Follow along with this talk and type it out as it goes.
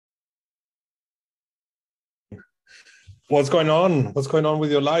What's going on? What's going on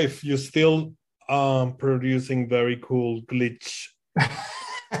with your life? You're still producing very cool glitch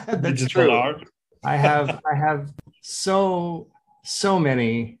That's digital true. art. I have so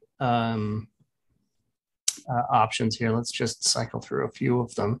many options here. Let's just cycle through a few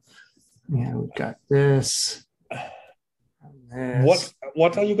of them. Yeah, we've got this, What this.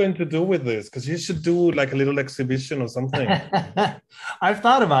 what are you going to do with this? Because you should do like a little exhibition or something. I've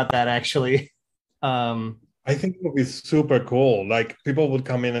thought about that actually. Um, I think it would be super cool. Like people would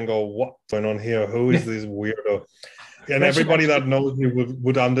come in and go, "What's going on here? Who is this weirdo?" And that should everybody actually that knows you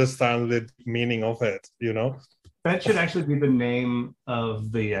would understand the meaning of it, you know? that should actually be the name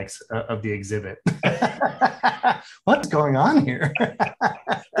of the exhibit. What's going on here?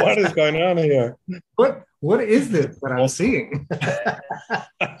 What is going on here? What is this that I'm seeing?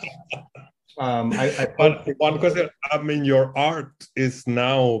 I But posted. one question, I mean, your art is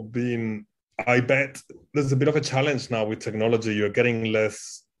now being, I bet there's a bit of a challenge now with technology. You're getting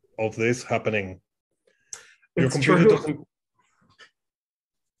less of this happening. Your It's computer true. doesn't.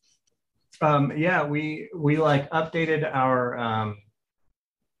 Yeah, we like updated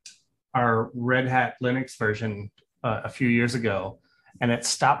our Red Hat Linux version a few years ago, and it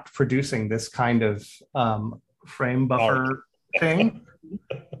stopped producing this kind of frame Art. buffer thing,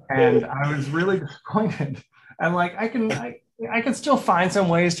 and I was really disappointed. I'm like, I can still find some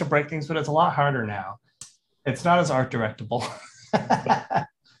ways to break things, but it's a lot harder now. It's not as art directable.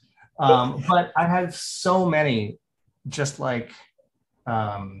 But I have so many, just like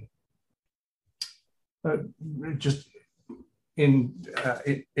um, uh, just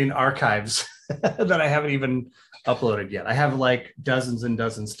in archives that I haven't even uploaded yet. I have like dozens and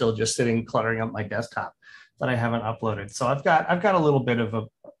dozens still just sitting cluttering up my desktop that I haven't uploaded. So I've got a little bit of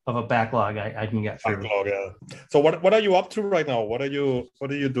a backlog I can get through. Backlog, yeah. So what are you up to right now? What are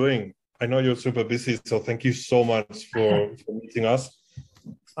you doing? I know you're super busy, so thank you so much for meeting us.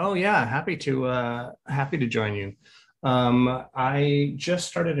 Oh yeah, happy to join you. I just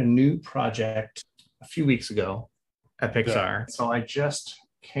started a new project a few weeks ago at Yeah. Pixar. So I just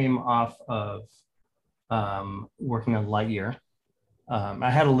came off of working on Lightyear.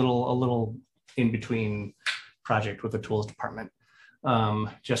 I had a little in between project with the tools department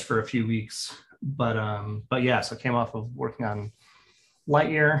just for a few weeks, but yeah, so I came off of working on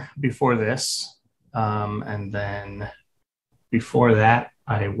Lightyear before this, and then before that,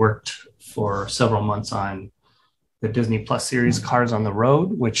 I worked for several months on the Disney Plus series Cars on the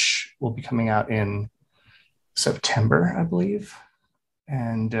Road, which will be coming out in September, I believe.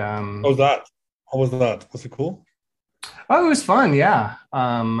 And How's that? How was that? Was it cool? oh, it was fun. Yeah.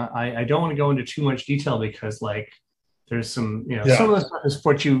 I don't want to go into too much detail because like there's some, some Yeah. of the stuff is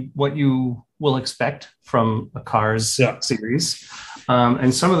what you will expect from a Cars Yeah. series.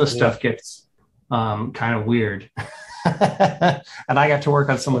 And some of the Yeah. stuff gets kind of weird. And I got to work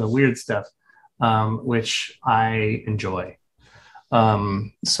on some of the weird stuff, which I enjoy.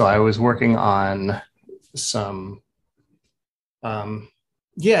 So I was working on some, um,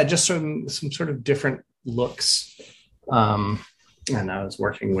 yeah, just some sort of different looks. Um, and I was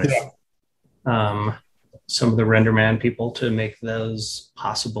working with Yeah. um, some of the render man people to make those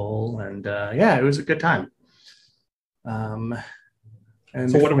possible. And yeah, it was a good time. Um, and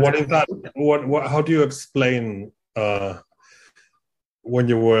So what before what that, is that? What how do you explain when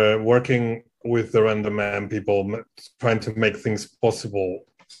you were working with the random man people trying to make things possible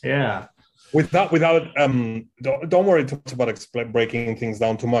yeah. don't worry too much about breaking things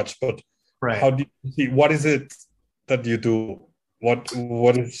down too much, but Right. how do you see what is it that you do? What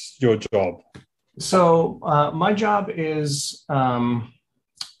is your job? So my job is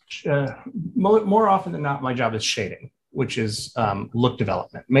more often than not, my job is shading, which is look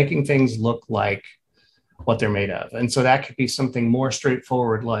development, making things look like what they're made of. And so that could be something more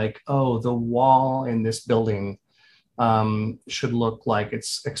straightforward, like, oh, the wall in this building should look like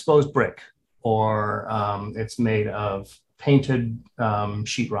it's exposed brick, or it's made of painted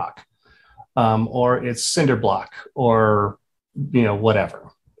sheetrock, or it's cinder block, or whatever.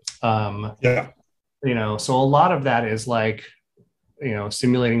 Um, Yeah. so a lot of that is like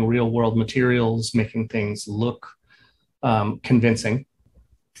simulating real world materials, making things look convincing,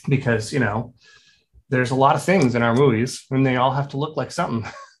 because there's a lot of things in our movies and they all have to look like something.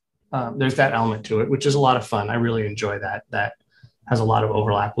 There's that element to it, which is a lot of fun. I really enjoy that. That has a lot of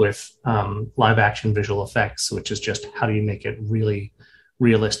overlap with live action visual effects, which is just how do you make it really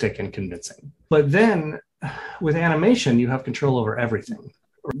realistic and convincing. But then with animation, you have control over everything.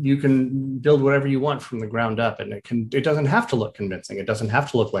 You can build whatever you want from the ground up, and it doesn't have to look convincing. It doesn't have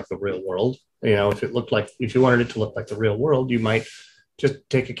to look like the real world. If you wanted it to look like the real world, you might just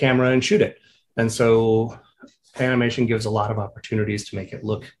take a camera and shoot it. And so animation gives a lot of opportunities to make it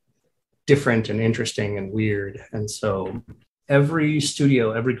look different and interesting and weird. And so every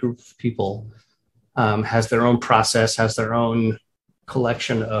studio, every group of people has their own process, has their own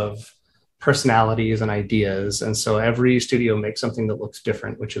collection of personalities and ideas. And so every studio makes something that looks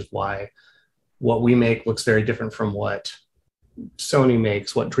different, which is why what we make looks very different from what Sony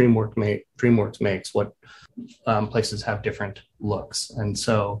makes, what DreamWorks makes, what places have different looks. And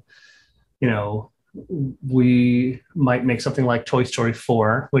so, you know, we might make something like Toy Story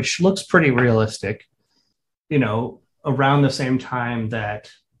 4, which looks pretty realistic, you know, around the same time that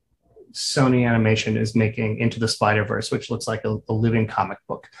Sony Animation is making Into the Spider-Verse, which looks like a living comic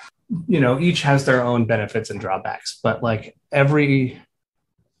book. You know, each has their own benefits and drawbacks, but like every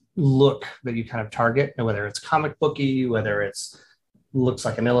look that you kind of target, and whether it's comic booky, whether it's looks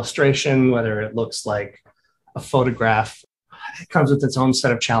like an illustration, whether it looks like a photograph, it comes with its own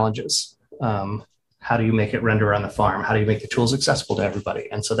set of challenges. How do you make it render on the farm? How do you make the tools accessible to everybody?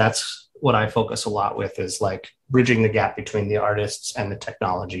 And so that's what I focus a lot with, is like bridging the gap between the artists and the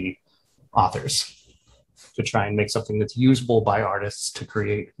technology authors to try and make something that's usable by artists to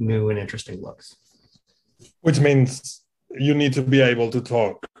create new and interesting looks. Which means you need to be able to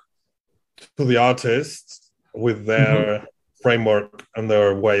talk to the artists with their framework and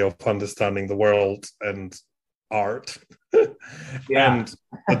their way of understanding the world and art. And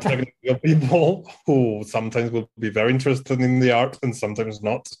the technical people who sometimes will be very interested in the art and sometimes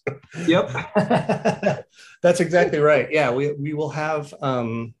not. Yep. That's exactly right. Yeah, we will have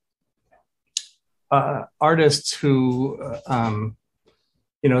artists who,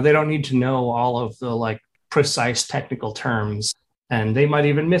 you know, they don't need to know all of the like precise technical terms, and they might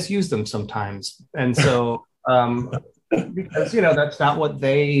even misuse them sometimes. And so, because, you know, that's not what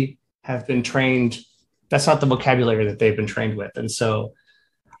they have been trained. That's not the vocabulary that they've been trained with. And so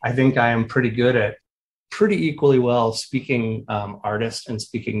I think I am pretty good at pretty equally well speaking artist and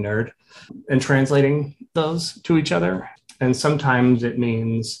speaking nerd and translating those to each other. And sometimes it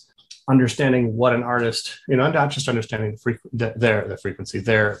means understanding what an artist, you know, not just understanding their frequency,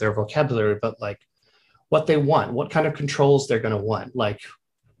 their vocabulary, but like what they want, what kind of controls they're going to want, like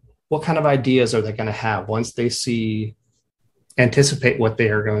what kind of ideas are they going to have once they anticipate what they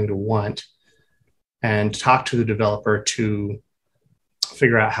are going to want, and talk to the developer to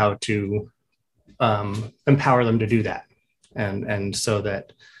figure out how to empower them to do that. And so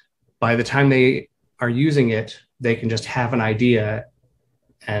that by the time they are using it, they can just have an idea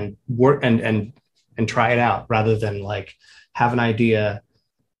and work and try it out, rather than like have an idea,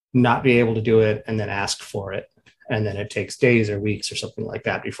 not be able to do it, and then ask for it. And then it takes days or weeks or something like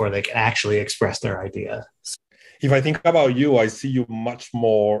that before they can actually express their idea. If I think about you, I see you much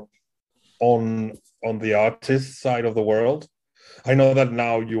more on the artist side of the world. I know that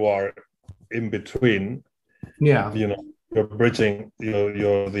now you are in between. Yeah. You know, you're bridging,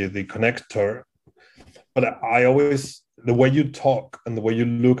 you're the connector. But I always, the way you talk and the way you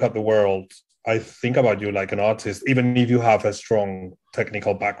look at the world, I think about you like an artist, even if you have a strong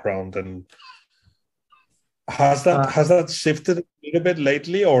technical background. And has that shifted a little bit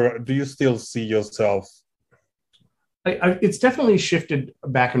lately, or do you still see yourself? It's definitely shifted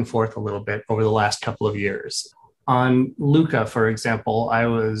back and forth a little bit over the last couple of years. On Luca, for example, I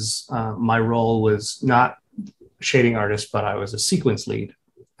was my role was not shading artist, but I was a sequence lead.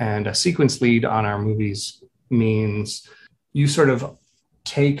 And a sequence lead on our movies means you sort of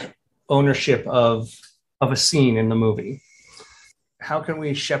take ownership of a scene in the movie. How can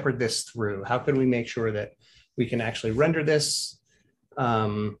we shepherd this through? How can we make sure that we can actually render this?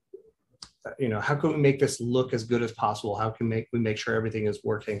 You know, how can we make this look as good as possible? How can we make sure everything is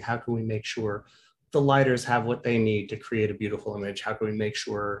working? How can we make sure the lighters have what they need to create a beautiful image? How can we make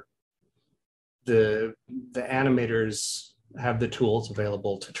sure the animators have the tools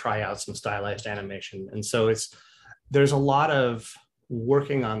available to try out some stylized animation? And so there's a lot of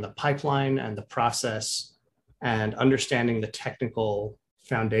working on the pipeline and the process and understanding the technical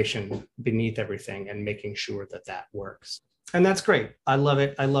foundation beneath everything and making sure that that works. And that's great. I love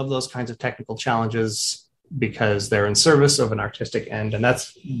it. I love those kinds of technical challenges because they're in service of an artistic end, and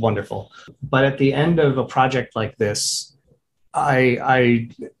that's wonderful. But at the end of a project like this, I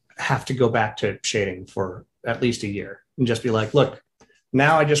have to go back to shading for at least a year and just be like, look,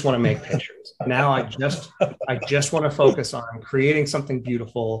 now I just want to make pictures. Now I just want to focus on creating something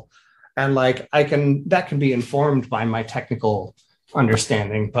beautiful. And like that can be informed by my technical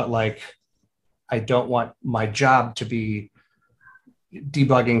understanding, but like I don't want my job to be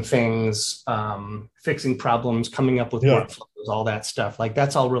debugging things, fixing problems, coming up with workflows, all that stuff. Like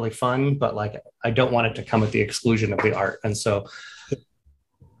that's all really fun, but like I don't want it to come at the exclusion of the art. And so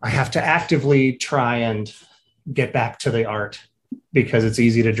I have to actively try and get back to the art because it's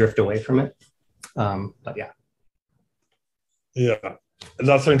easy to drift away from it. But yeah. Yeah.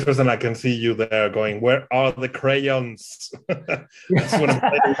 That's so interesting. I can see you there going, where are the crayons? That's one of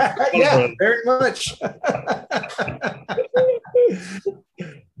yeah, very much.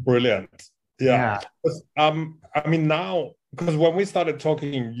 Brilliant. Yeah. Yeah. I mean, now, because when we started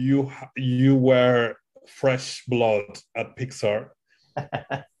talking, you were fresh blood at Pixar.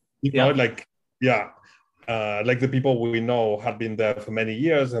 You know, like, yeah. Like the people we know had been there for many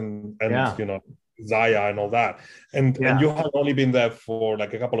years, and you know, Zaya and all that, and you had only been there for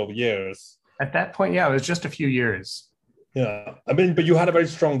like a couple of years. At that point, yeah, it was just a few years. Yeah, I mean, but you had a very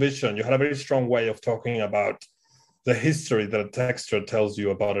strong vision. You had a very strong way of talking about the history that a texture tells you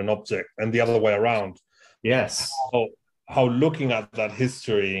about an object, and the other way around. Yes. How looking at that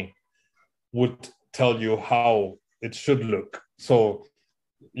history would tell you how it should look. So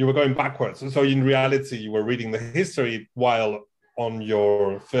you were going backwards. So in reality, you were reading the history while on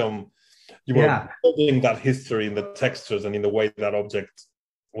your film, you were building that history in the textures and in the way that object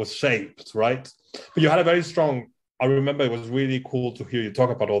was shaped, right? But you had a very strong, I remember it was really cool to hear you talk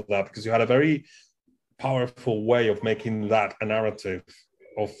about all that, because you had a very powerful way of making that a narrative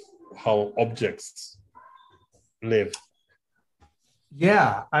of how objects live.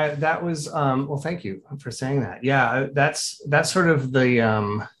 Yeah, that was well, thank you for saying that. Yeah, that's sort of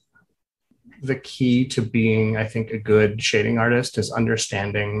the key to being, I think, a good shading artist is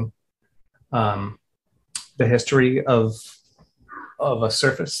understanding the history of a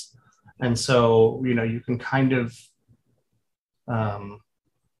surface. And so, you know, you can kind of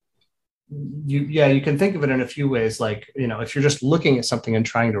you can think of it in a few ways. Like, you know, if you're just looking at something and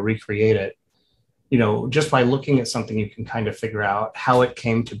trying to recreate it, you know, just by looking at something, you can kind of figure out how it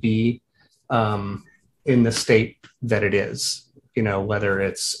came to be in the state that it is, you know, whether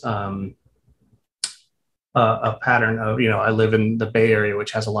it's a pattern of, you know, I live in the Bay Area,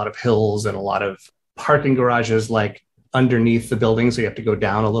 which has a lot of hills and a lot of parking garages like underneath the buildings. So you have to go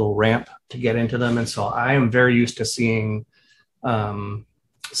down a little ramp to get into them. And so I am very used to seeing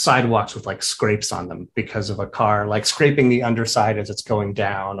sidewalks with like scrapes on them because of a car, like scraping the underside as it's going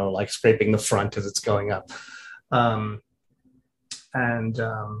down, or like scraping the front as it's going up. And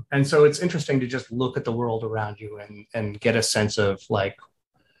so it's interesting to just look at the world around you and get a sense of like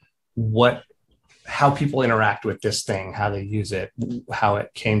how people interact with this thing, how they use it, how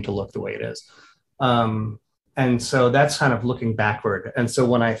it came to look the way it is. And so that's kind of looking backward. And so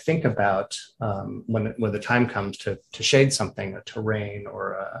when I think about when the time comes to shade something, a terrain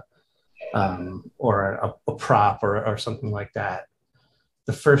or a prop or something like that,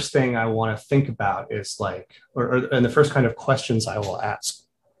 the first thing I want to think about is like, and the first kind of questions I will ask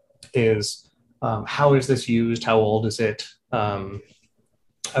is, how is this used? How old is it? I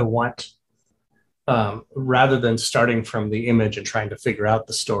want, rather than starting from the image and trying to figure out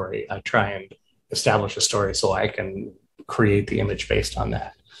the story, I try and establish a story so I can create the image based on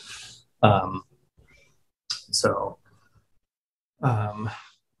that.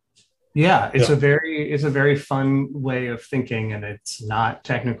 It's a very fun way of thinking, and it's not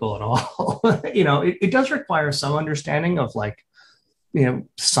technical at all. You know, it does require some understanding of like, you know,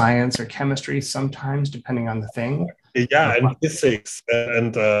 science or chemistry sometimes, depending on the thing. Yeah, and physics,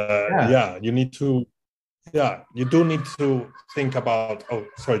 and you need to, you do need to think about. Oh,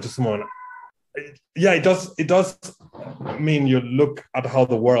 sorry, just a moment. Yeah, it does mean you look at how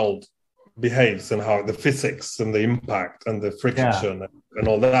the world behaves and how the physics and the impact and the friction and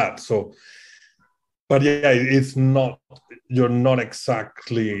all that. So, but yeah, it's not, you're not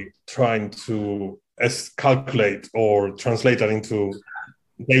exactly trying to calculate or translate that into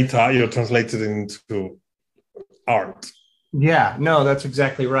data, you're translated into art. Yeah, no, that's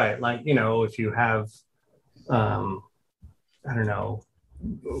exactly right. Like, you know, if you have, I don't know,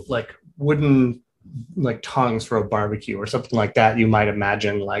 like wooden like tongs for a barbecue or something like that, you might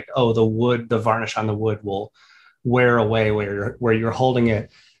imagine like, oh, the varnish on the wood will wear away where you're holding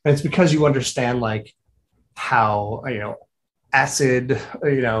it. And it's because you understand like how, you know, acid,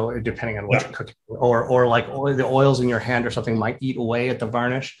 you know, depending on what you're cooking, or like the oils in your hand or something might eat away at the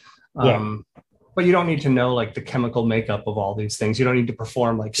varnish. But you don't need to know like the chemical makeup of all these things. You don't need to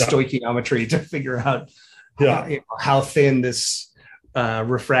perform like stoichiometry to figure out how thin this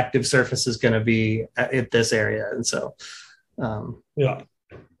refractive surface is going to be at this area. And so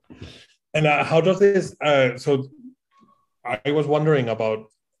and how does this so I was wondering about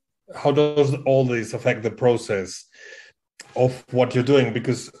how does all this affect the process of what you're doing,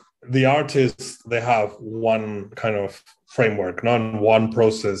 because the artists, they have one kind of framework, not one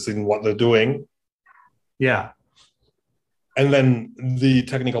process in what they're doing, and then the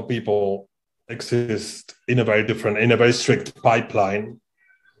technical people, exist in a very strict pipeline.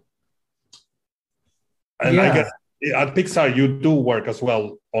 And I guess at Pixar, you do work as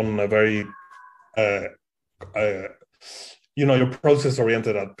well on a very, you're process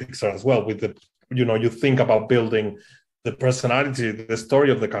oriented at Pixar as well. With the, you think about building the personality, the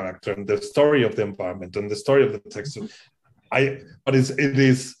story of the character, and the story of the environment, and the story of the text. But it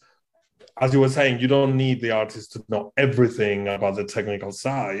is, as you were saying, you don't need the artist to know everything about the technical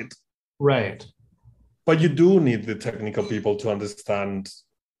side, right? But you do need the technical people to understand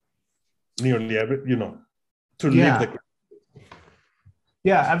nearly every, to live the.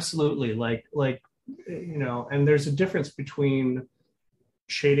 Yeah, absolutely. Like and there's a difference between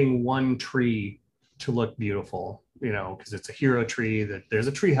shading one tree to look beautiful, because it's a hero tree, that there's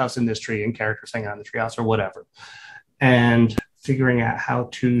a tree house in this tree and characters hang out in the tree house or whatever, and figuring out how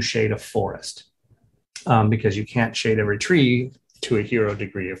to shade a forest, because you can't shade every tree to a hero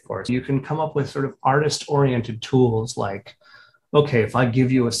degree, of course. You can come up with sort of artist-oriented tools like, okay, if I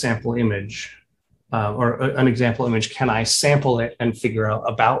give you a sample image, or an example image, can I sample it and figure out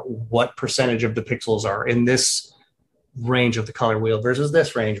about what percentage of the pixels are in this range of the color wheel versus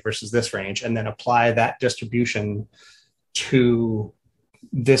this range, and then apply that distribution to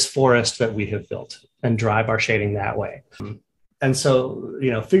this forest that we have built and drive our shading that way. And so,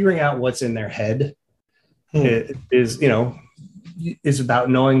 figuring out what's in their head is about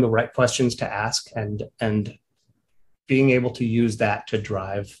knowing the right questions to ask and being able to use that to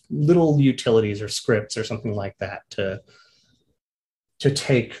drive little utilities or scripts or something like that to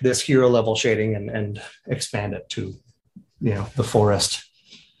take this hero level shading and expand it to, the forest.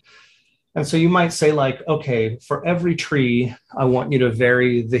 And so you might say like, okay, for every tree, I want you to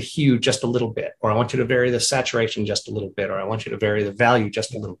vary the hue just a little bit, or I want you to vary the saturation just a little bit, or I want you to vary the value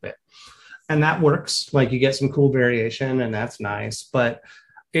just a little bit. And that works. Like you get some cool variation and that's nice, but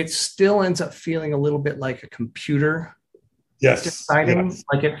it still ends up feeling a little bit like a computer. Yes. Deciding. Yes.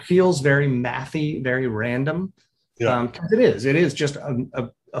 Like it feels very mathy, very random. Yeah. Because it is just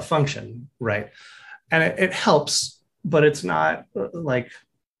a function, right? And it helps, but it's not like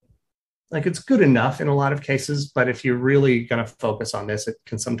it's good enough in a lot of cases. But if you're really going to focus on this, it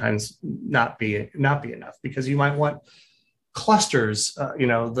can sometimes not be enough, because you might want clusters,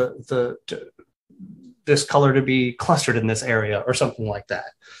 this color to be clustered in this area or something like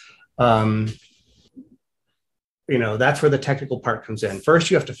that. That's where the technical part comes in. First,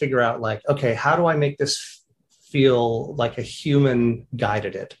 you have to figure out like, okay, how do I make this feel like a human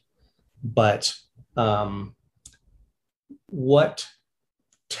guided it? But what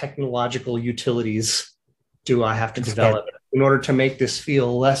technological utilities do I have to develop in order to make this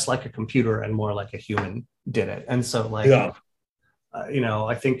feel less like a computer and more like a human did it? And so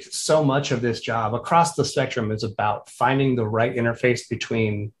I think so much of this job across the spectrum is about finding the right interface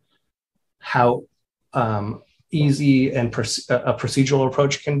between how easy and a procedural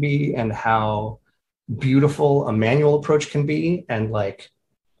approach can be and how beautiful a manual approach can be, and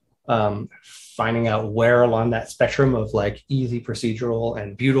finding out where along that spectrum of like easy procedural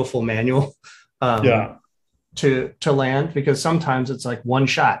and beautiful manual to land, because sometimes it's like one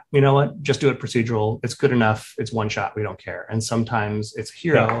shot, just do it procedural, it's good enough, it's one shot, we don't care. And sometimes it's a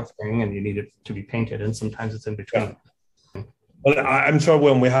hero thing and you need it to be painted, and sometimes it's in between. Well, I'm sure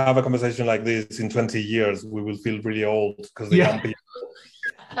when we have a conversation like this in 20 years, we will feel really old, because the young people,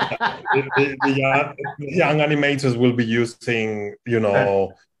 the young animators will be using,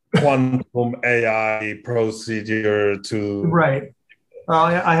 quantum AI procedure to. Right. Oh,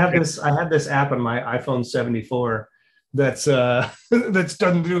 I have this app on my iPhone 74 that's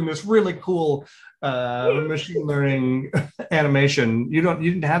doing this really cool machine learning animation. You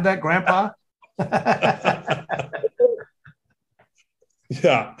didn't have that, Grandpa?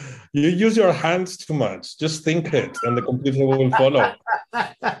 Yeah, you use your hands too much. Just think it, and the computer will follow.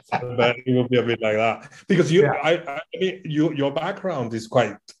 But it will be a bit like that, because I mean, your background is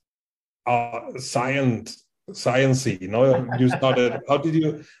quite sciencey. You started.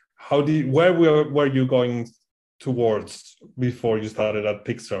 Where were you going towards before you started at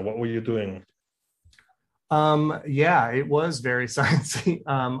Pixar? What were you doing? It was very sciencey.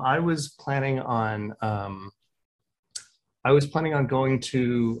 I was planning on I went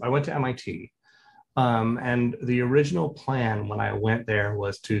to MIT, and the original plan when I went there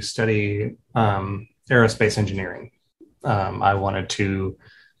was to study aerospace engineering. I wanted to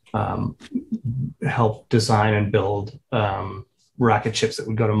help design and build rocket ships that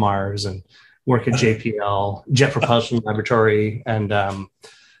would go to Mars and work at JPL, Jet Propulsion Laboratory. And I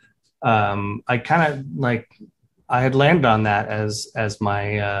kind of I had landed on that as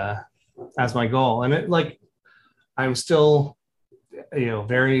my goal. And it I'm still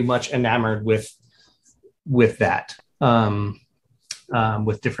very much enamored with that.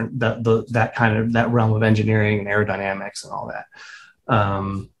 With different that kind of that realm of engineering and aerodynamics and all that.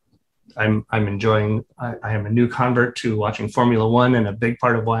 I'm enjoying. I am a new convert to watching Formula One, and a big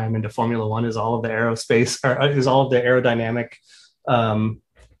part of why I'm into Formula One is all of the aerospace, or is all of the aerodynamic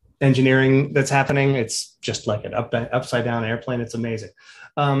engineering that's happening. It's just like an upside down airplane. It's amazing.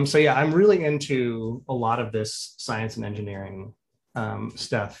 So yeah, I'm really into a lot of this science and engineering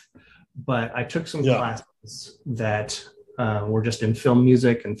stuff. But I took some classes that were just in film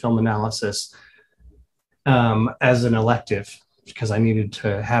music and film analysis as an elective, because I needed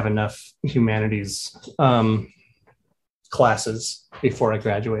to have enough humanities classes before I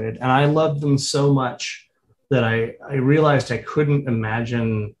graduated. And I loved them so much that I realized I couldn't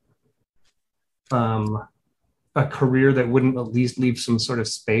imagine a career that wouldn't at least leave some sort of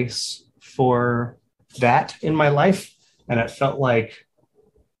space for that in my life. And it felt like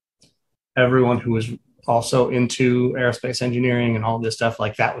everyone who was also into aerospace engineering and all this stuff,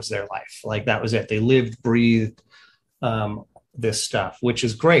 like that was their life. Like that was it. They lived, breathed this stuff, which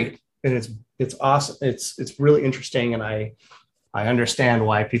is great. And it's awesome. It's really interesting. And I understand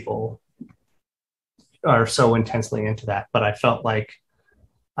why people are so intensely into that, but I felt like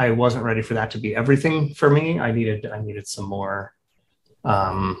I wasn't ready for that to be everything for me. I needed some more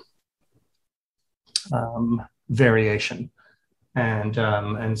variation.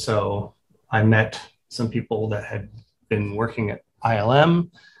 And so I met some people that had been working at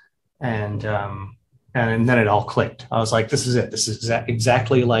ILM, and then it all clicked. I was like, this is it. This is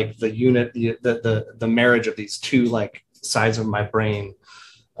exactly like the unit, the marriage of these two like sides of my brain.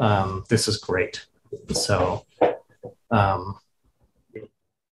 This is great. So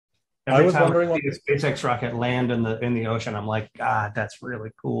I was wondering what the SpaceX rocket land in the ocean, I'm like, God, that's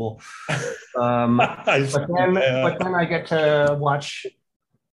really cool. But then I get to watch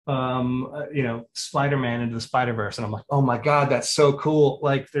Spider-Man Into the Spider-Verse, and I'm like, oh my God, that's so cool.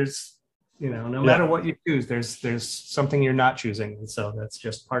 Like there's, no matter what you choose, there's something you're not choosing. And so that's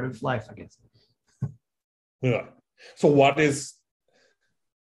just part of life, I guess. Yeah. So what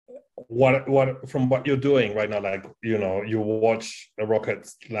from what you're doing right now, like, you watch a rocket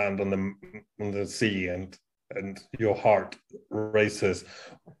land on the sea and your heart races.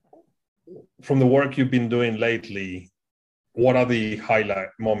 From the work you've been doing lately, what are the highlight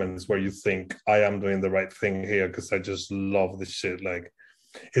moments where you think I am doing the right thing here because I just love this shit? Like,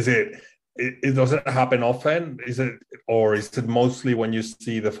 is it does it happen often? Is it mostly when you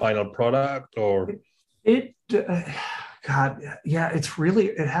see the final product, or it? God, yeah, it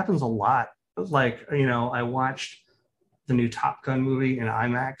happens a lot. Like, I watched the new Top Gun movie in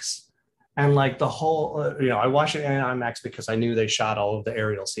IMAX, and like the whole, I watched it in IMAX because I knew they shot all of the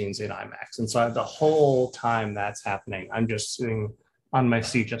aerial scenes in IMAX. And so the whole time that's happening, I'm just sitting on my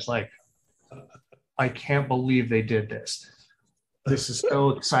seat, just like, I can't believe they did this. This is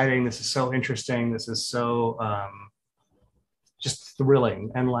so exciting. This is so interesting. This is so just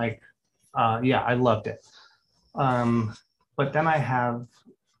thrilling. And like, I loved it. But then I have,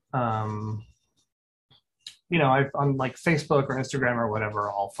 I've on like Facebook or Instagram or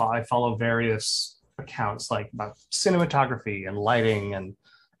whatever, I follow various accounts like about cinematography and lighting and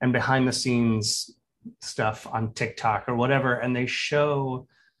behind the scenes stuff on TikTok or whatever. And they show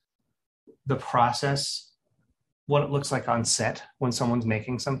the process, what it looks like on set when someone's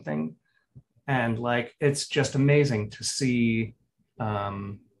making something. And like, it's just amazing to see,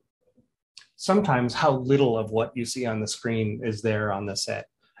 sometimes how little of what you see on the screen is there on the set.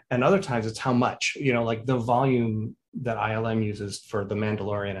 And other times it's how much, like the volume that ILM uses for The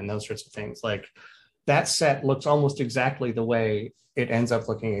Mandalorian and those sorts of things. Like that set looks almost exactly the way it ends up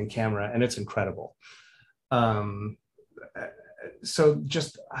looking in camera, and it's incredible. So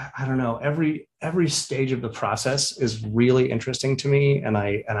just, I don't know, every stage of the process is really interesting to me. And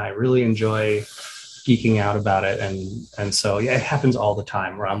I really enjoy geeking out about it. And so, yeah, it happens all the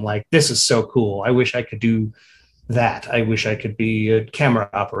time where I'm like, this is so cool. I wish I could do that. I wish I could be a camera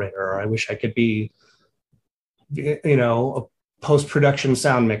operator, or I wish I could be, a post-production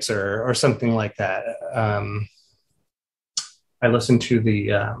sound mixer or something like that. I listened to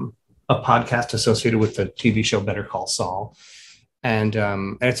a podcast associated with the TV show Better Call Saul. And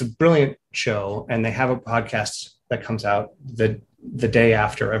it's a brilliant show. And they have a podcast that comes out the day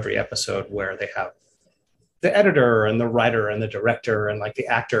after every episode, where they have the editor and the writer and the director and like the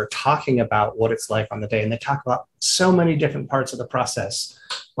actor talking about what it's like on the day. And they talk about so many different parts of the process,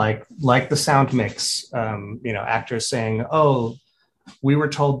 like the sound mix, actors saying, oh, we were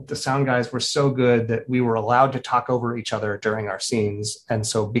told the sound guys were so good that we were allowed to talk over each other during our scenes. And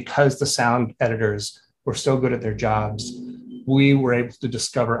so because the sound editors were so good at their jobs, we were able to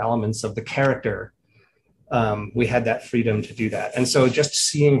discover elements of the character, we had that freedom to do that. And so just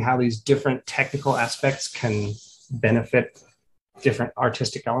seeing how these different technical aspects can benefit different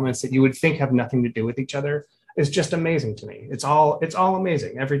artistic elements that you would think have nothing to do with each other is just amazing to me. It's all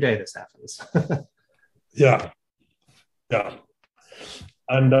amazing. Every day this happens. Yeah. Yeah.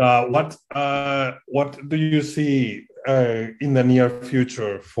 And what do you see in the near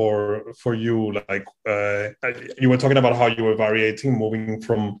future for you? Like you were talking about how you were variating, moving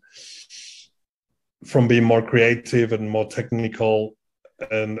from being more creative and more technical.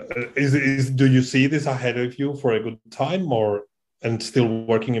 And do you see this ahead of you for a good time, and still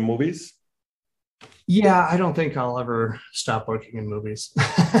working in movies? Yeah, I don't think I'll ever stop working in movies.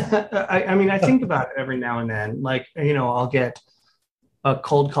 I mean, I think about it every now and then. Like, I'll get a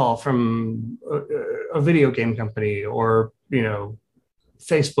cold call from a video game company, or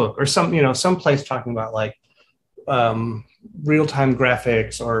Facebook, or some place talking about like real-time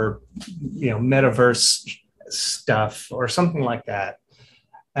graphics, or metaverse stuff or something like that.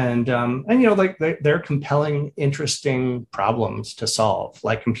 And like they're compelling, interesting problems to solve.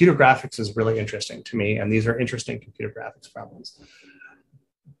 Like computer graphics is really interesting to me, and these are interesting computer graphics problems.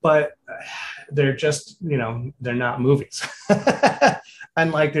 But they're just, they're not movies.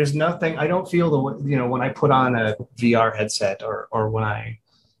 And like there's nothing, I don't feel when I put on a VR headset, or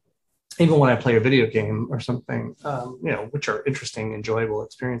even when I play a video game or something, which are interesting, enjoyable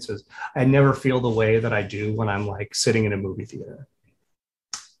experiences, I never feel the way that I do when I'm like sitting in a movie theater.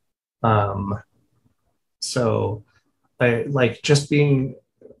 So I like just being,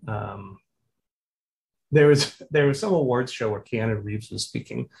 there was some awards show where Keanu Reeves was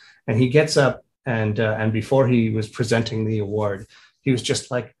speaking, and he gets up and before he was presenting the award, he was just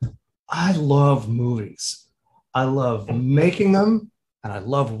like, I love movies. I love making them, and I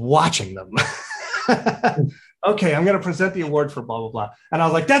love watching them. Okay, I'm going to present the award for blah, blah, blah. And I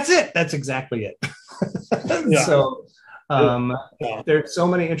was like, that's it. That's exactly it. Yeah. So there's so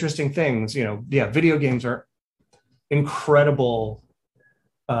many interesting things, video games are incredible.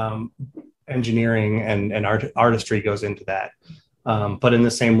 Engineering and artistry goes into that. But in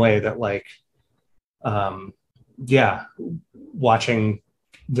the same way that like, watching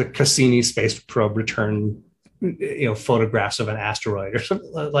the Cassini space probe return, photographs of an asteroid or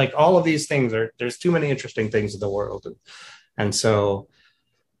something, like all of these things there's too many interesting things in the world. And so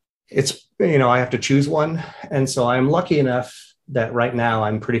it's, I have to choose one. And so I'm lucky enough that right now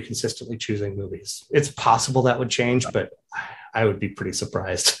I'm pretty consistently choosing movies. It's possible that would change, but I would be pretty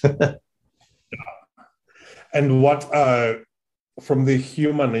surprised. And what, from the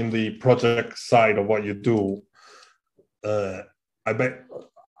human in the project side of what you do, I bet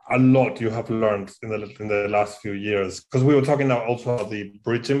a lot you have learned in the last few years, because we were talking now also about the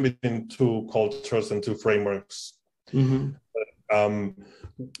bridging between two cultures and two frameworks. Mm-hmm.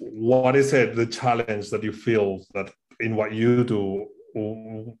 What is the challenge that you feel that in what you do?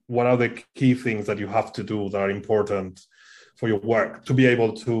 What are the key things that you have to do that are important for your work to be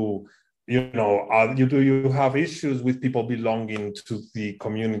able to, do you have issues with people belonging to the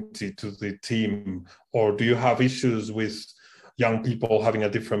community, to the team, or do you have issues with young people having a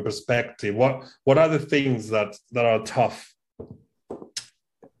different perspective? What are the things that are tough?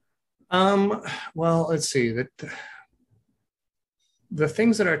 Well, let's see. The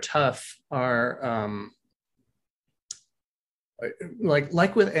things that are tough are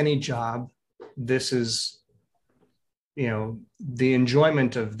like with any job, this is, the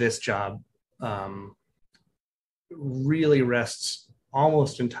enjoyment of this job really rests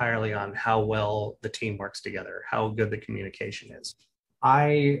almost entirely on how well the team works together, how good the communication is.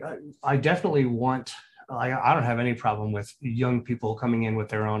 I definitely want, I don't have any problem with young people coming in with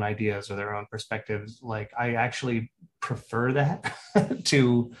their own ideas or their own perspectives. Like I actually prefer that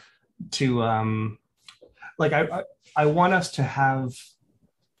to like I want us to have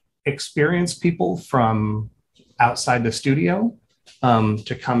experienced people from outside the studio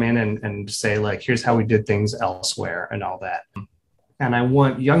to come in and say like, here's how we did things elsewhere and all that. And I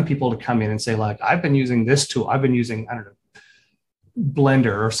want young people to come in and say like, I've been using this tool. I've been using, I don't know,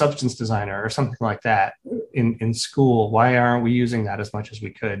 Blender or Substance Designer or something like that in school. Why aren't we using that as much as we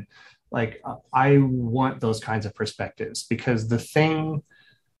could? Like, I want those kinds of perspectives, because the thing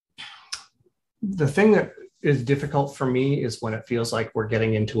that is difficult for me is when it feels like we're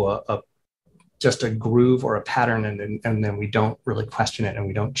getting into just a groove or a pattern, and then we don't really question it, and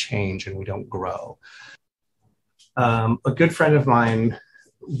we don't change, and we don't grow. A good friend of mine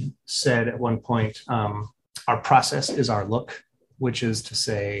said at one point, our process is our look, which is to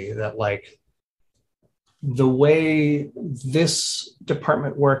say that like the way this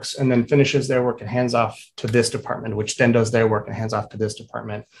department works and then finishes their work and hands off to this department, which then does their work and hands off to this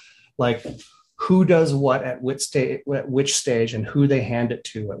department, like who does what at which stage and who they hand it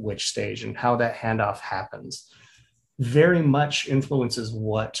to at which stage and how that handoff happens very much influences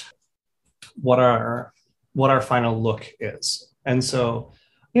what our final look is. And so,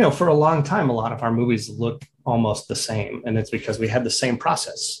 for a long time, a lot of our movies look almost the same, and it's because we had the same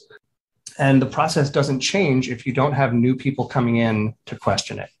process. And the process doesn't change if you don't have new people coming in to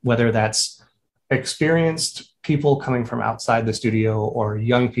question it, whether that's experienced people coming from outside the studio or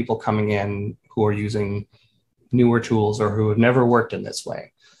young people coming in who are using newer tools or who have never worked in this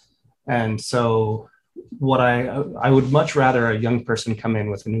way. And so what I would much rather a young person come in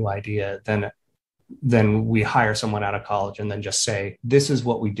with a new idea than we hire someone out of college and then just say, this is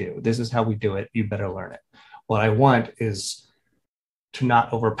what we do. This is how we do it. You better learn it. What I want is to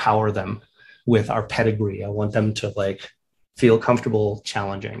not overpower them with our pedigree. I want them to feel comfortable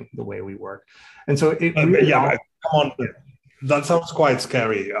challenging the way we work. And so it really come on. That sounds quite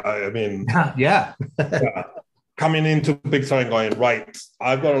scary. I mean, yeah. Coming into Pixar and going, right,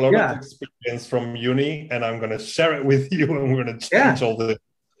 I've got a lot of experience from uni and I'm going to share it with you and we're going to change all this.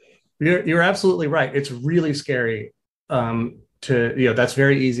 You're absolutely right. It's really scary that's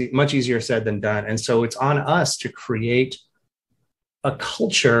very easy, much easier said than done. And so it's on us to create a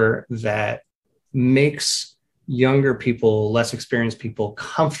culture that makes younger people, less experienced people,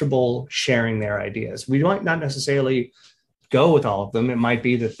 comfortable sharing their ideas. We might not necessarily go with all of them. It might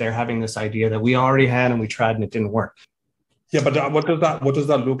be that they're having this idea that we already had and we tried and it didn't work. Yeah, but what does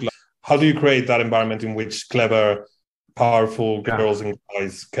that look like? How do you create that environment in which clever, powerful girls and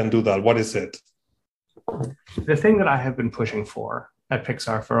guys can do that? What is it? The thing that I have been pushing for at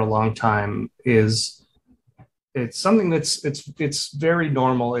Pixar for a long time is it's something it's very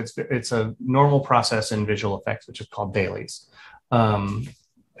normal. It's a normal process in visual effects, which is called dailies.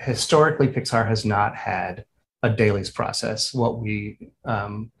 Historically, Pixar has not had a dailies process. Where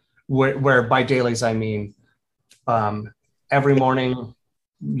by dailies I mean every morning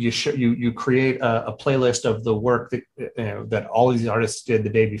you create a playlist of the work that all these artists did the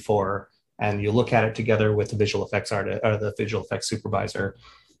day before, and you look at it together with the visual effects artist or the visual effects supervisor,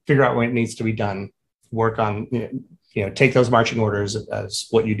 figure out what needs to be done, work on take those marching orders as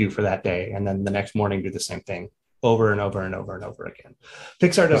what you do for that day, and then the next morning do the same thing over and over and over and over again.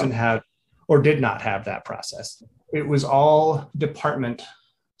 Pixar doesn't have or did not have that process. It was all department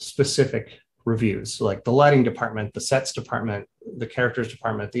specific reviews, like the lighting department, the sets department, the characters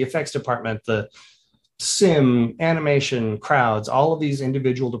department, the effects department, the sim, animation, crowds, all of these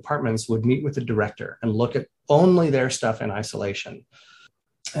individual departments would meet with the director and look at only their stuff in isolation.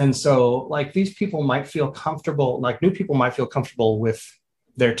 And so these people might feel comfortable, new people might feel comfortable with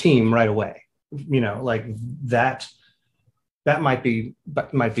their team right away. That might be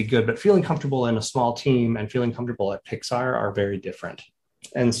good, but feeling comfortable in a small team and feeling comfortable at Pixar are very different.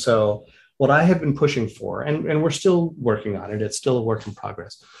 And so what I have been pushing for, and we're still working on it, it's still a work in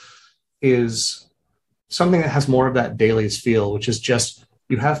progress, is something that has more of that dailies feel, which is just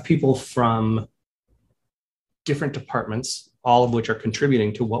you have people from different departments, all of which are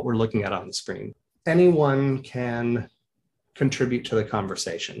contributing to what we're looking at on the screen. Anyone can contribute to the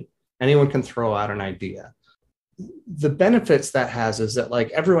conversation. Anyone can throw out an idea. The benefits that has is that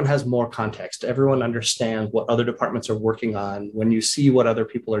everyone has more context. Everyone understands what other departments are working on. When you see what other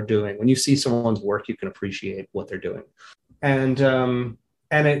people are doing, when you see someone's work, you can appreciate what they're doing. And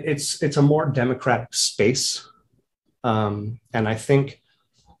it's a more democratic space. And I think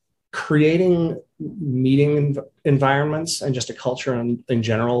creating meeting environments and just a culture in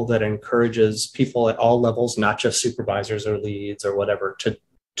general that encourages people at all levels, not just supervisors or leads or whatever,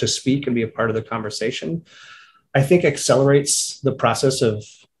 to speak and be a part of the conversation, I think accelerates the process of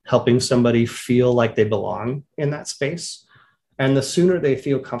helping somebody feel like they belong in that space. And the sooner they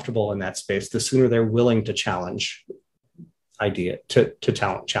feel comfortable in that space, the sooner they're willing to challenge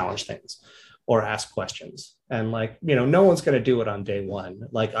challenge things or ask questions. And no one's going to do it on day one.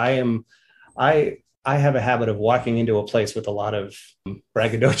 I have a habit of walking into a place with a lot of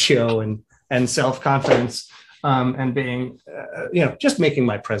braggadocio and self-confidence and being, just making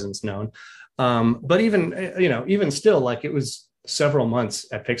my presence known. But even still, it was several months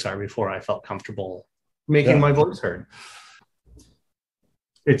at Pixar before I felt comfortable making my voice heard.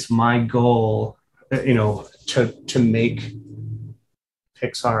 It's my goal, to make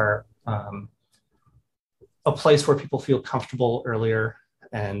Pixar a place where people feel comfortable earlier.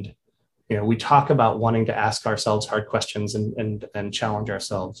 And, we talk about wanting to ask ourselves hard questions and challenge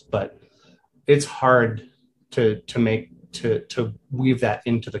ourselves, but it's hard to weave that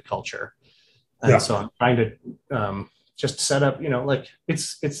into the culture. And so I'm trying to just set up, like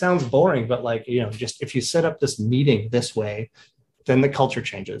it sounds boring, but like, just if you set up this meeting this way, then the culture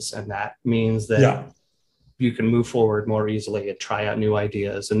changes. And that means that you can move forward more easily and try out new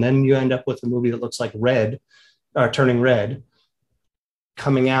ideas. And then you end up with a movie that looks like Turning Red,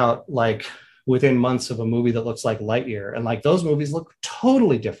 coming out like within months of a movie that looks like Lightyear. And like those movies look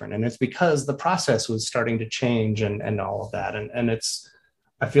totally different. And it's because the process was starting to change and all of that. And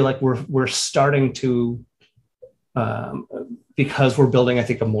I feel like we're starting to, because we're building, I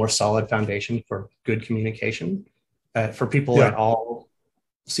think, a more solid foundation for good communication for people at all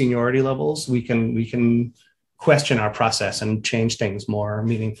seniority levels. We can question our process and change things more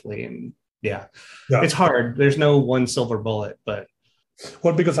meaningfully. And it's hard. There's no one silver bullet, but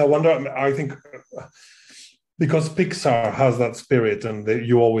because I wonder. I think because Pixar has that spirit, and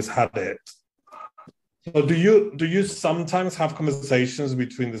you always had it. So do you sometimes have conversations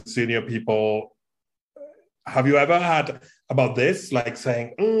between the senior people? Have you ever had about this, like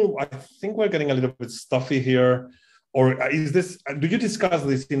saying, "Oh, I think we're getting a little bit stuffy here," or is this? Do you discuss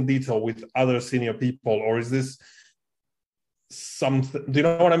this in detail with other senior people, or is this something? Do you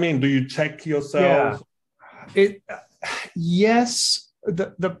know what I mean? Do you check yourself? Yes.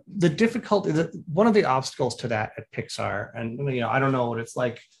 The difficulty, one of the obstacles to that at Pixar, and I don't know what it's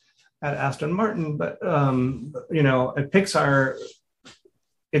like at Aston Martin, but at Pixar,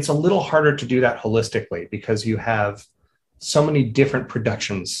 it's a little harder to do that holistically because you have so many different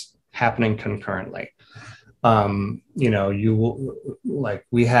productions happening concurrently.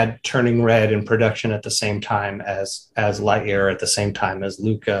 We had Turning Red in production at the same time as Lightyear, at the same time as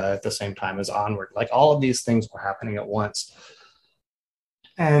Luca, at the same time as Onward. Like all of these things were happening at once.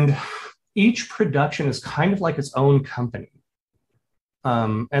 And each production is kind of like its own company.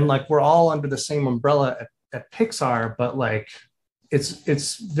 And like we're all under the same umbrella at Pixar, but like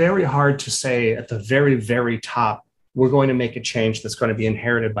it's very hard to say at the very, very top, we're going to make a change that's going to be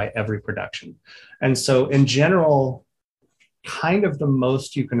inherited by every production. And so in general, kind of the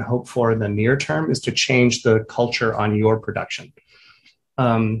most you can hope for in the near term is to change the culture on your production.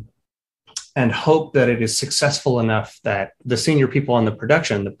 And hope that it is successful enough that the senior people on the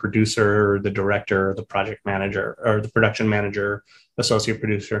production, the producer, the director, the project manager, or the production manager, associate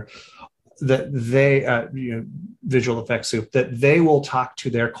producer, that they, visual effects soup, that they will talk to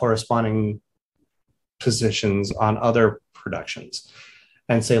their corresponding positions on other productions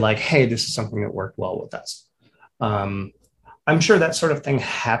and say like, hey, this is something that worked well with us. I'm sure that sort of thing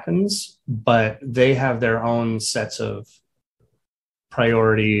happens, but they have their own sets of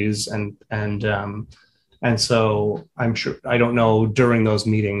priorities and so I'm sure, I don't know during those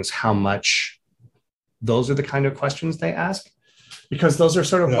meetings how much those are the kind of questions they ask, because those are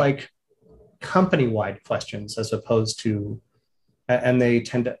sort of like company-wide questions as opposed to, and they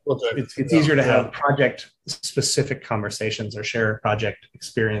tend to, it's easier to have project specific conversations or share project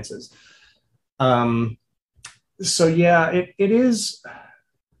experiences. So it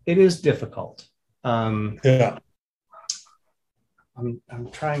is difficult. I'm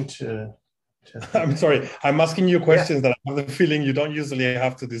trying to I'm sorry. I'm asking you questions that I have the feeling you don't usually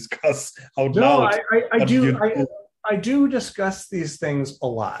have to discuss out loud. No, I do discuss these things a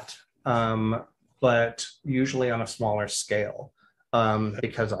lot, but usually on a smaller scale,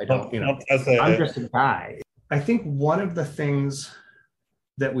 because I don't, I'm just a guy. I think one of the things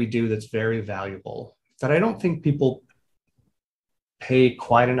that we do that's very valuable that I don't think people pay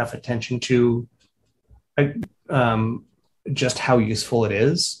quite enough attention to, just how useful it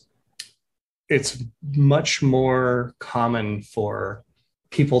is. It's much more common for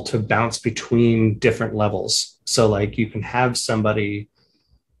people to bounce between different levels. So like you can have somebody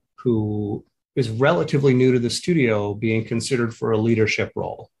who is relatively new to the studio being considered for a leadership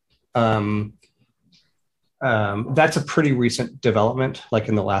role. That's a pretty recent development, like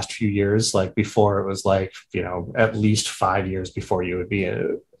in the last few years. Like before it was like, at least 5 years before you would be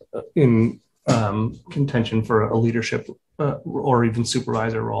in contention for a leadership or even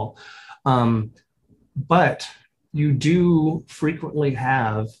supervisor role. But you do frequently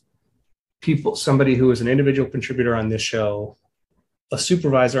have somebody who is an individual contributor on this show, a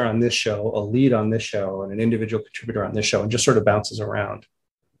supervisor on this show, a lead on this show, and an individual contributor on this show, and just sort of bounces around.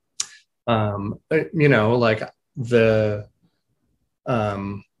 Like the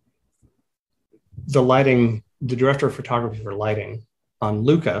lighting, the director of photography for lighting on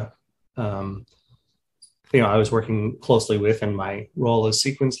Luca, I was working closely with in my role as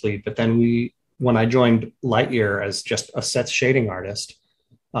sequence lead, but then when I joined Lightyear as just a sets shading artist,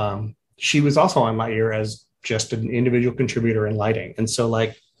 she was also on Lightyear as just an individual contributor in lighting. And so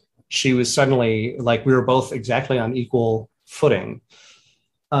like, she was suddenly like, we were both exactly on equal footing.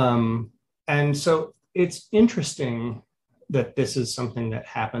 And so it's interesting that this is something that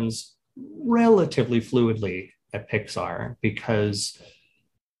happens relatively fluidly at Pixar, because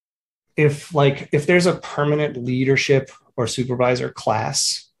if there's a permanent leadership or supervisor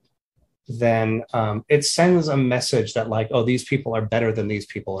class, then it sends a message that like, oh, these people are better than these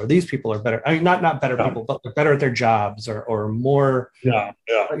people, or these people are better. I mean, not better people, but they're better at their jobs, or more,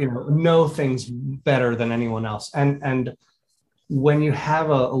 know things better than anyone else. And when you have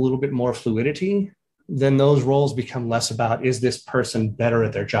a little bit more fluidity, then those roles become less about, is this person better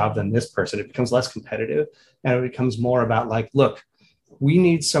at their job than this person? It becomes less competitive, and it becomes more about like, look, we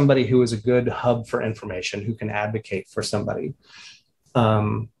need somebody who is a good hub for information, who can advocate for somebody.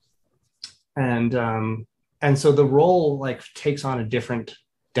 And so the role like takes on a different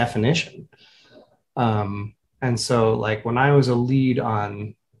definition. And so like when I was a lead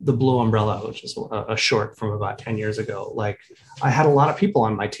on the Blue Umbrella, which is a short from about 10 years ago, like I had a lot of people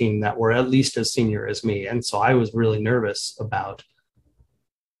on my team that were at least as senior as me. And so I was really nervous about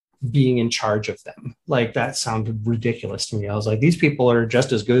being in charge of them. Like that sounded ridiculous to me. I was like, these people are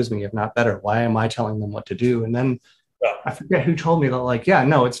just as good as me, if not better. Why am I telling them what to do? And then I forget who told me that, like, yeah,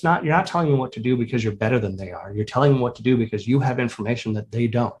 no, it's not, you're not telling them what to do because you're better than they are. You're telling them what to do because you have information that they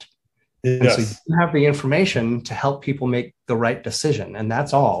don't. Yes. And so you have the information to help people make the right decision. And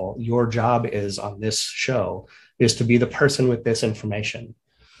that's all your job is on this show, is to be the person with this information.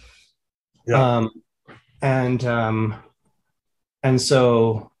 Yeah. And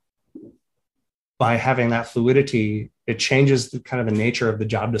so by having that fluidity, it changes the kind of the nature of the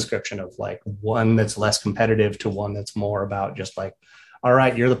job description of like one that's less competitive to one that's more about just like, all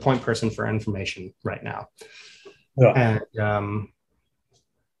right, you're the point person for information right now. Yeah.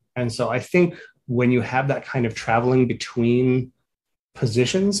 And so I think when you have that kind of traveling between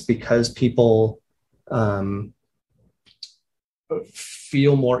positions, because people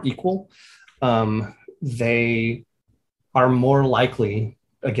feel more equal, they are more likely,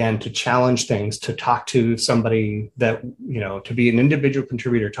 again, to challenge things, to talk to somebody that, to be an individual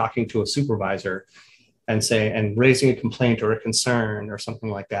contributor talking to a supervisor and raising a complaint or a concern or something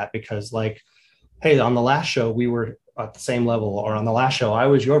like that. Because like, hey, on the last show, we were at the same level, or on the last show, I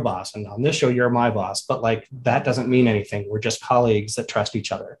was your boss, and on this show, you're my boss. But like, that doesn't mean anything. We're just colleagues that trust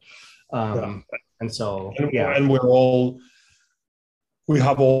each other. And so, yeah. And we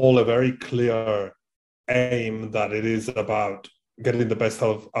have all a very clear aim that it is about getting the best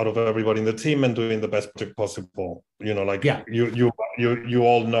out of everybody in the team and doing the best project possible. You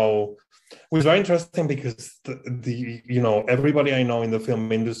all know. It was very interesting because the everybody I know in the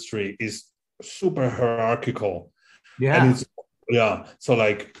film industry is super hierarchical. Yeah. And so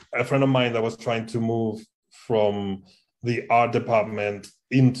like a friend of mine that was trying to move from the art department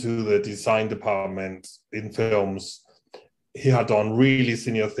into the design department in films, he had done really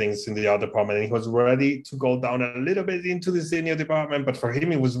senior things in the art department, and he was ready to go down a little bit into the senior department. But for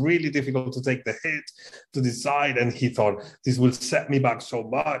him, it was really difficult to take the hit, to decide. And he thought, this will set me back so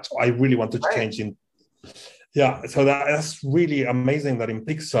much. I really want to change in. Yeah. So that's really amazing that in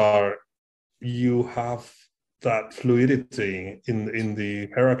Pixar, you have that fluidity in the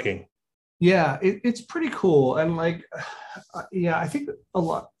hierarchy. Yeah, it's pretty cool. And like, I think a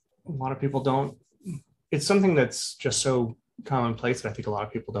lot of people don't. It's something that's just so commonplace that I think a lot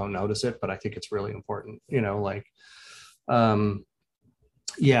of people don't notice it, but I think it's really important,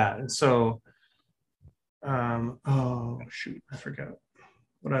 So, oh shoot, I forgot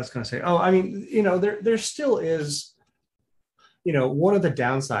what I was going to say. Oh, I mean, there still is, one of the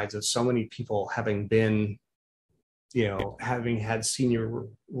downsides of so many people having been, having had senior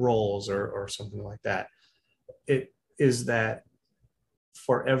roles or something like that, it is that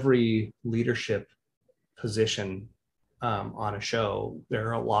for every leadership position on a show, there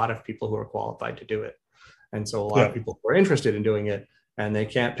are a lot of people who are qualified to do it. And so a lot of people who are interested in doing it, and they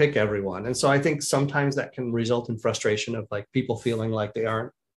can't pick everyone. And so I think sometimes that can result in frustration of like people feeling like they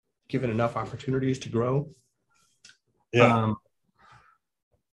aren't given enough opportunities to grow. Yeah.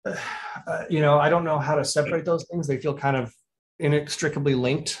 I don't know how to separate those things. They feel kind of inextricably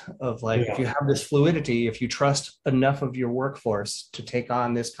linked of like, if you have this fluidity, if you trust enough of your workforce to take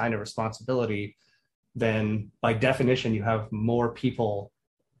on this kind of responsibility, then by definition, you have more people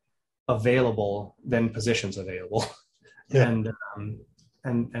available than positions available. Yeah.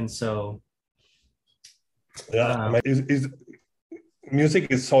 And so. Yeah. Music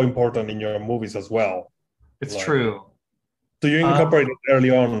is so important in your movies as well. It's true. Do you incorporate it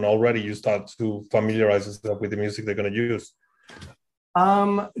early on already? You start to familiarize yourself with the music they're going to use?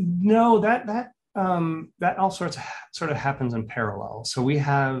 No, that all sort of happens in parallel. So we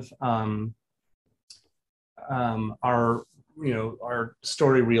have our our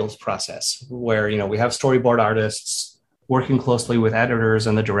story reels process where, we have storyboard artists working closely with editors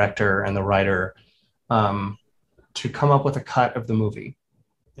and the director and the writer to come up with a cut of the movie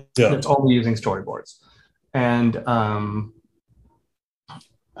that's only using storyboards. And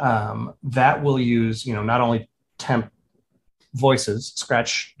that will use, not only temp voices,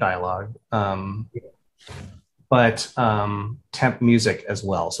 scratch dialogue, but temp music as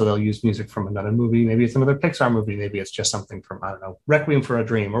well. So they'll use music from another movie. Maybe it's another Pixar movie. Maybe it's just something from, I don't know, Requiem for a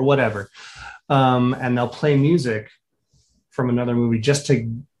Dream or whatever. And they'll play music from another movie just to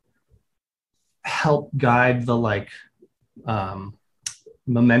help guide the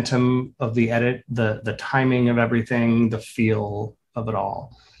momentum of the edit, the timing of everything, the feel of it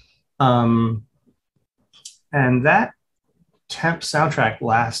all. And that temp soundtrack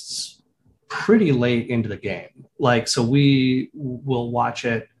lasts pretty late into the game. So we will watch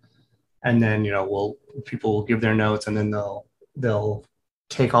it, and then people will give their notes, and then they'll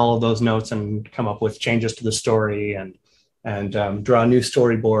take all of those notes and come up with changes to the story and draw new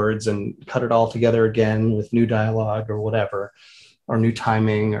storyboards and cut it all together again with new dialogue or whatever, or new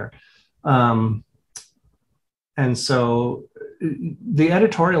timing, or and so the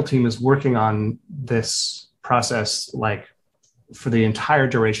editorial team is working on this process for the entire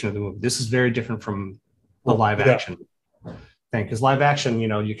duration of the movie. This is very different from the live action thing, because live action,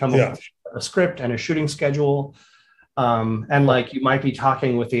 you come up with a script and a shooting schedule, and you might be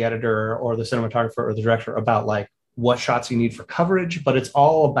talking with the editor or the cinematographer or the director about what shots you need for coverage, but it's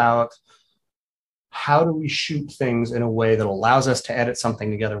all about how do we shoot things in a way that allows us to edit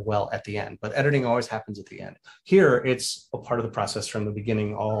something together well at the end. But editing always happens at the end. Here, it's a part of the process from the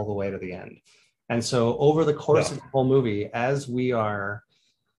beginning all the way to the end. And so over the course of the whole movie, as we are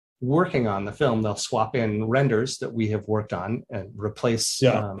working on the film, they'll swap in renders that we have worked on and replace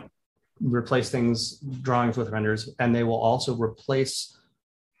things, drawings with renders. And they will also replace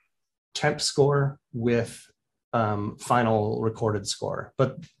temp score with final recorded score.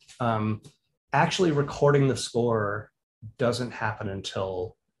 But actually recording the score doesn't happen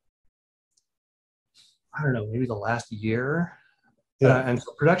until, I don't know, maybe the last year. And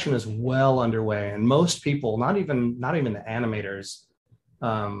so production is well underway, and most people, not even the animators,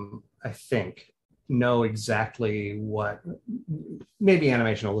 I think, know exactly what, maybe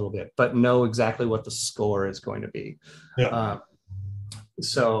animation a little bit, but know exactly what the score is going to be.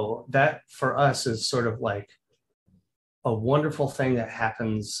 So that for us is sort of a wonderful thing that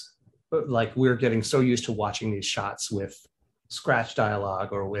happens. We're getting so used to watching these shots with scratch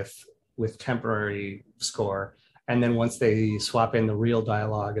dialogue or with temporary score. And then once they swap in the real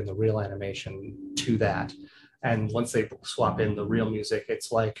dialogue and the real animation to that, and once they swap in the real music,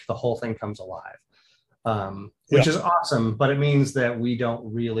 it's like the whole thing comes alive, which is awesome. But it means that we don't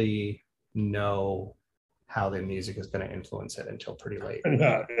really know how the music is going to influence it until pretty late.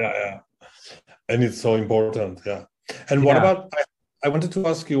 Yeah. And it's so important. Yeah. And what about, I wanted to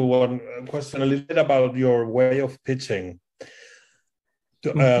ask you one question a little bit about your way of pitching.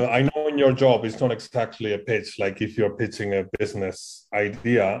 I know in your job, it's not exactly a pitch, like if you're pitching a business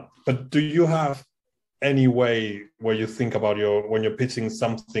idea, but do you have any way where you think about when you're pitching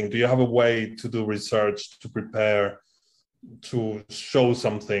something, do you have a way to do research, to prepare, to show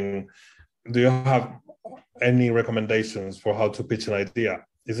something? Do you have any recommendations for how to pitch an idea?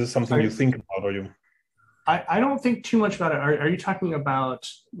 Is this something you think about, or you? I don't think too much about it. Are you talking about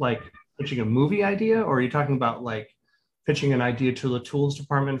pitching a movie idea, or are you talking about pitching an idea to the tools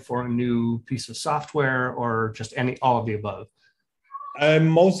department for a new piece of software, or just all of the above?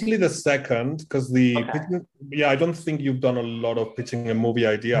 Mostly the second, because pitching, I don't think you've done a lot of pitching a movie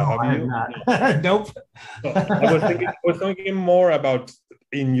idea, have you? Not. Nope. So I was thinking more about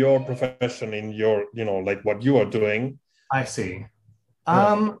in your profession, in your, what you are doing. I see.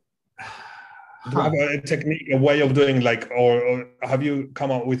 Do you have a technique, a way of doing or have you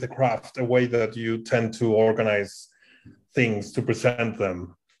come up with a craft, a way that you tend to organize things to present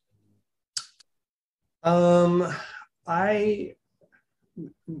them?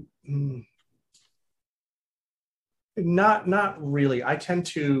 Not really. I tend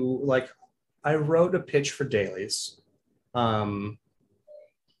to I wrote a pitch for dailies about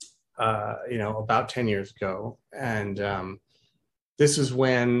 10 years ago, and this is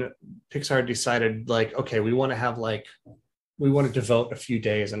when Pixar decided okay, we want to devote a few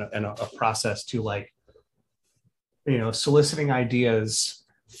days and a process to soliciting ideas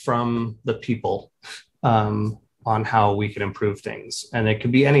from the people on how we can improve things. And it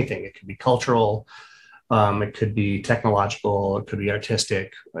could be anything. It could be cultural, it could be technological, it could be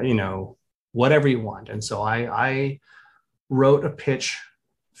artistic, whatever you want. And so I wrote a pitch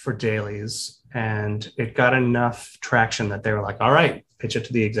for dailies, and it got enough traction that they were like, all right, pitch it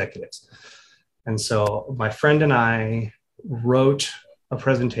to the executives. And so my friend and I wrote a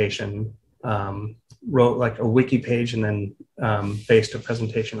presentation, wrote like a wiki page, and then based a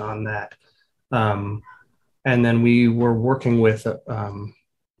presentation on that. And then we were working with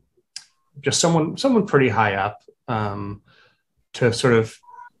just someone pretty high up to sort of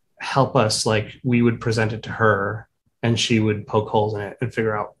help us. Like, we would present it to her, and she would poke holes in it and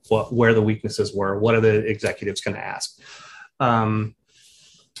figure out where the weaknesses were. What are the executives going to ask? And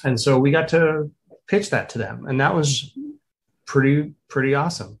so we got to pitch that to them, and that was pretty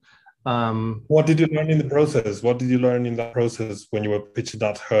awesome. What did you learn in the process? What did you learn in that process when you were pitching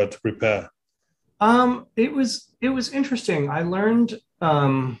that her to prepare? It was interesting. I learned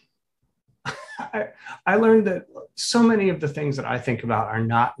I learned that so many of the things that I think about are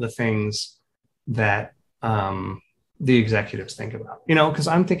not the things that the executives think about. Because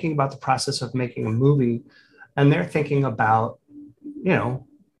I'm thinking about the process of making a movie, and they're thinking about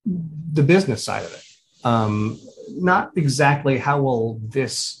the business side of it. Not exactly how will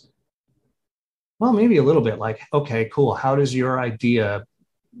this. Well, maybe a little bit like, okay, cool. How does your idea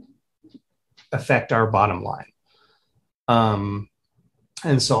affect our bottom line?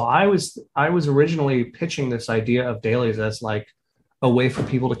 And so I was originally pitching this idea of dailies as like a way for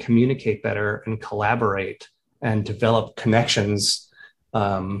people to communicate better and collaborate and develop connections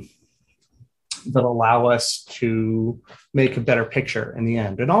that allow us to make a better picture in the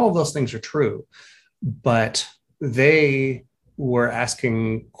end. And all of those things are true, but they were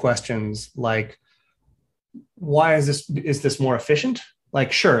asking questions like, why is this more efficient?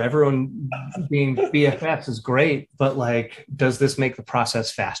 Like, sure, everyone being BFFs is great, but like, does this make the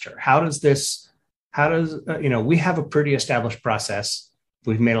process faster? We have a pretty established process.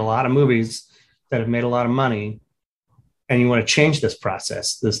 We've made a lot of movies that have made a lot of money, and you want to change this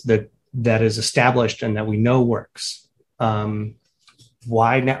process, that is established and that we know works. Why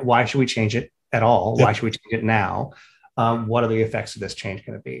should we change it at all? Why should we change it now? What are the effects of this change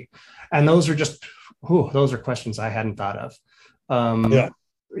going to be? And those are questions I hadn't thought of. And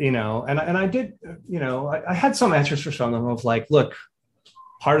I did, I had some answers for some of them of like, look,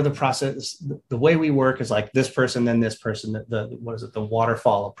 part of the process, the way we work is like this person, then this person, the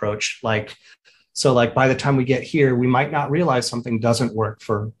waterfall approach. Like, so like by the time we get here, we might not realize something doesn't work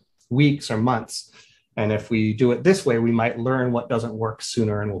for weeks or months. And if we do it this way, we might learn what doesn't work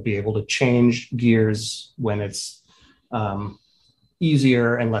sooner, and we'll be able to change gears when it's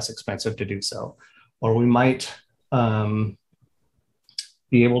easier and less expensive to do so. Or we might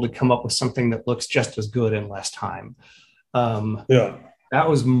be able to come up with something that looks just as good in less time. That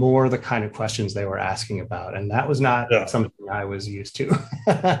was more the kind of questions they were asking about. And that was not something I was used to.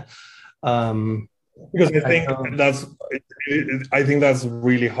 Because I think that's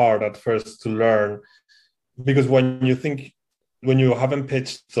really hard at first to learn, because when you haven't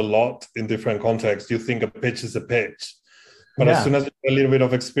pitched a lot in different contexts, you think a pitch is a pitch. But as soon as you have a little bit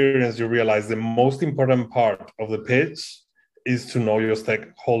of experience, you realize the most important part of the pitch is to know your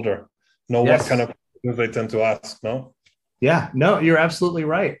stakeholder, know what kind of questions they tend to ask. No? Yeah, no, you're absolutely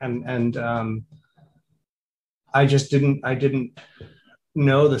right. And I didn't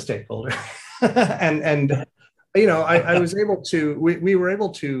know the stakeholder. and I was able to, we were able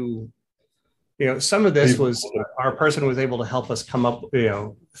to, some of this was our person was able to help us come up,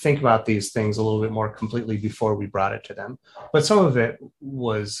 think about these things a little bit more completely before we brought it to them. But some of it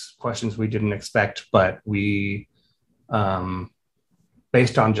was questions we didn't expect, but we,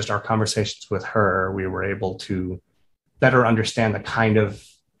 based on just our conversations with her, we were able to better understand the kind of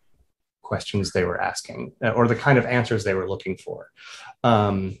questions they were asking, or the kind of answers they were looking for,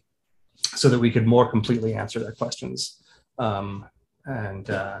 so that we could more completely answer their questions. That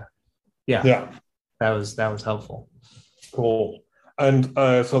was helpful. Cool. And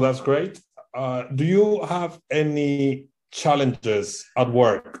so that's great. Do you have any challenges at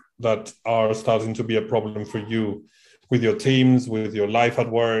work that are starting to be a problem for you with your teams, with your life at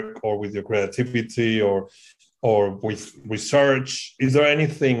work, or with your creativity, or with research? Is there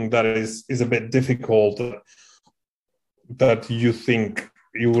anything that is a bit difficult that you think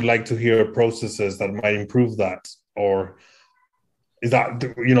you would like to hear processes that might improve that? Or is that,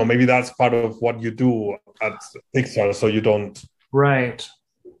 maybe that's part of what you do at Pixar, so you don't? Right.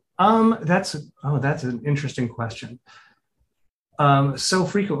 That's an interesting question. So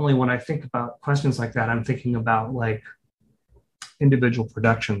frequently when I think about questions like that, I'm thinking about like individual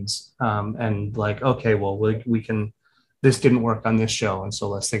productions, and like, okay, well, we can, this didn't work on this show, and so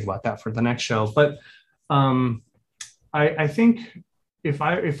let's think about that for the next show. But I think if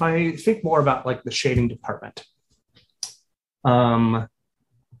I think more about like the shading department,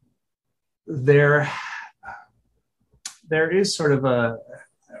 there is sort of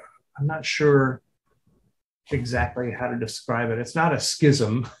I'm not sure exactly how to describe it. It's not a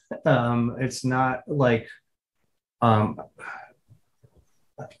schism. It's not like, you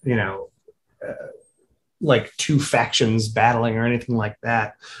know, like two factions battling or anything like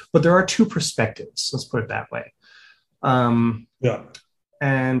that. But there are two perspectives. Let's put it that way. Yeah.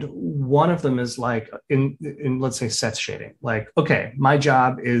 And one of them is like in let's say sets shading. Like, okay, my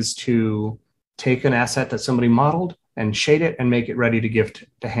job is to take an asset that somebody modeled and shade it and make it ready to give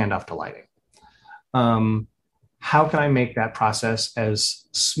to hand off to lighting. How can I make that process as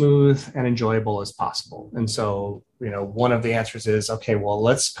smooth and enjoyable as possible? And so, you know, one of the answers is, okay, well,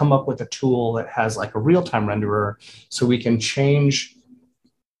 let's come up with a tool that has like a real-time renderer so we can change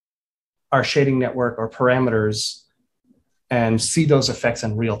our shading network or parameters and see those effects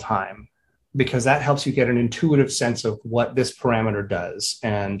in real time, because that helps you get an intuitive sense of what this parameter does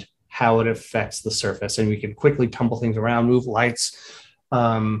and how it affects the surface. And we can quickly tumble things around, move lights.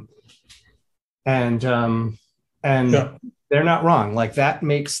 And Yeah. they're not wrong. Like that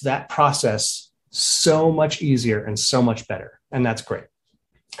makes that process so much easier and so much better. And that's great.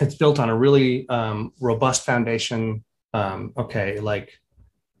 It's built on a really robust foundation. Okay, like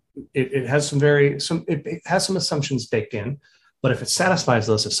it has it has some assumptions baked in, but if it satisfies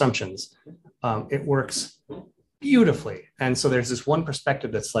those assumptions, it works beautifully. And so there's this one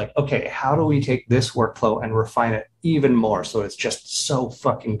perspective that's like, okay, how do we take this workflow and refine it even more so it's just so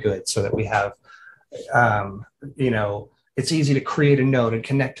fucking good, so that we have you know, it's easy to create a node and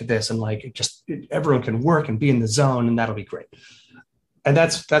connect to this, and like everyone can work and be in the zone, and that'll be great. And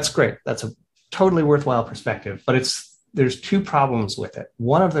that's great. That's a totally worthwhile perspective, but there's two problems with it.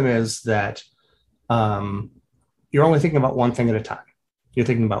 One of them is that you're only thinking about one thing at a time. You're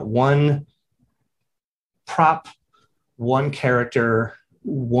thinking about one prop, one character,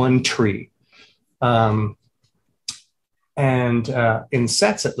 one tree. And in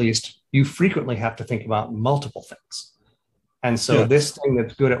sets, at least, you frequently have to think about multiple things. And so this thing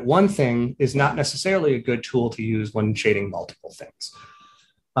that's good at one thing is not necessarily a good tool to use when shading multiple things.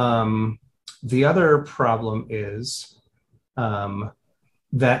 The other problem is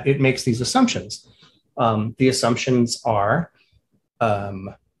that it makes these assumptions. The assumptions are a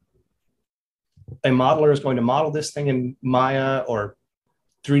modeler is going to model this thing in Maya or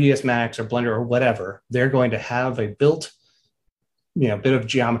 3ds Max or Blender or whatever. They're going to have a built, you know, bit of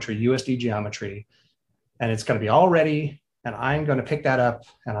geometry, USD geometry, and it's going to be all ready. And I'm going to pick that up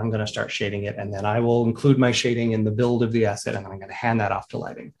and I'm going to start shading it. And then I will include my shading in the build of the asset, and I'm going to hand that off to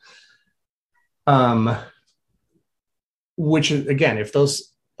lighting. Which is, again, if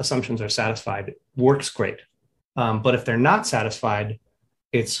those assumptions are satisfied, works great. But if they're not satisfied,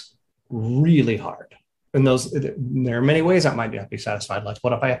 it's really hard. And there are many ways that might not be satisfied. Like,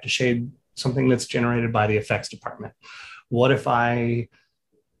 what if I have to shade something that's generated by the effects department? What if our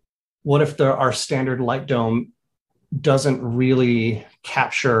standard light dome doesn't really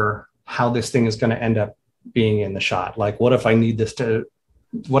capture how this thing is going to end up being in the shot? Like, what if I need to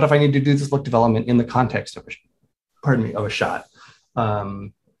do this look development in the context of a shot?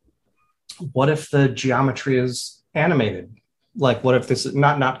 What if the geometry is animated? Like, what if this is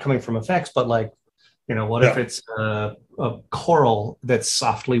not coming from effects, but like, you know, what if it's a coral that's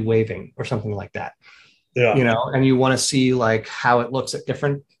softly waving or something like that? Yeah. You know, and you want to see like how it looks at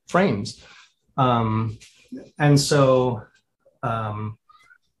different frames. And so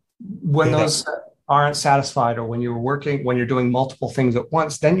when those aren't satisfied, or when you're doing multiple things at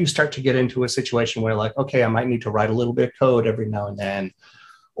once, then you start to get into a situation where like, okay, I might need to write a little bit of code every now and then,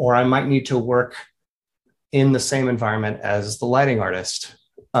 or I might need to work in the same environment as the lighting artist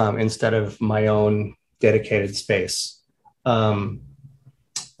instead of my own dedicated space. And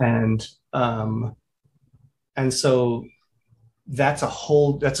so that's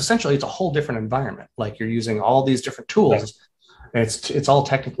essentially it's a whole different environment. Like, you're using all these different tools. And it's all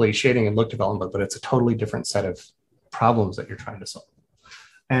technically shading and look development, but it's a totally different set of problems that you're trying to solve.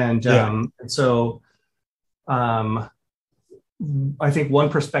 And so I think one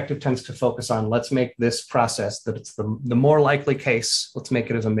perspective tends to focus on, let's make this process that it's the more likely case. Let's make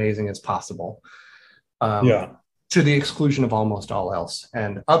it as amazing as possible. To the exclusion of almost all else.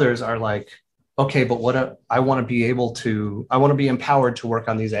 And others are like, okay, but I want to be empowered to work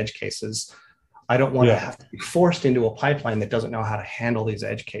on these edge cases. I don't want to have to be forced into a pipeline that doesn't know how to handle these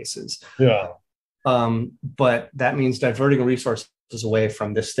edge cases. But that means diverting resources away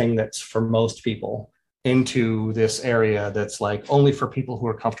from this thing that's for most people into this area that's like only for people who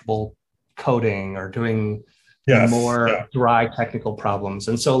are comfortable coding or doing more dry technical problems.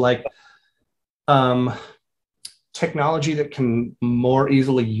 And so like, technology that can more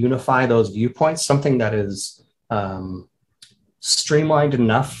easily unify those viewpoints, something that is streamlined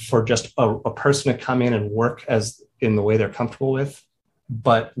enough for just a person to come in and work as in the way they're comfortable with,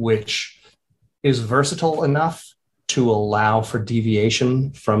 but which is versatile enough to allow for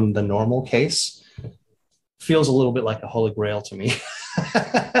deviation from the normal case, feels a little bit like a holy grail to me.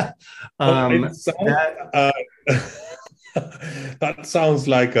 That sounds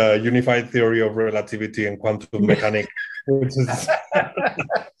like a unified theory of relativity and quantum mechanics, which is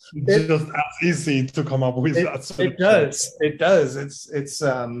just as easy to come up with. It does.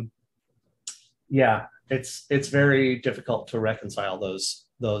 It's very difficult to reconcile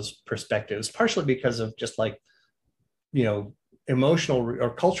those perspectives, partially because of just like, emotional or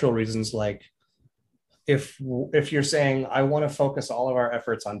cultural reasons. Like if you're saying, I want to focus all of our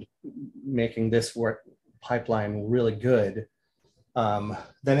efforts on making this work pipeline really good,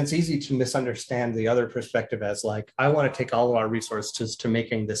 then it's easy to misunderstand the other perspective as like, I want to take all of our resources to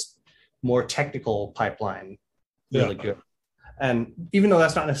making this more technical pipeline really good. And even though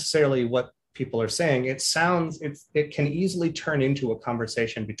that's not necessarily what people are saying, it can easily turn into a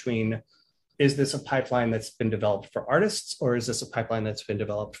conversation between, is this a pipeline that's been developed for artists, or is this a pipeline that's been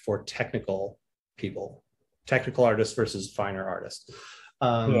developed for technical people, technical artists versus finer artists?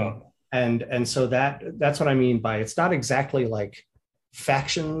 And so that's what I mean by, it's not exactly like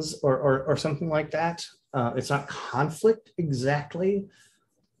factions or something like that. It's not conflict exactly,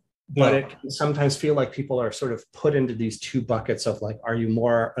 but it can sometimes feel like people are sort of put into these two buckets of like, are you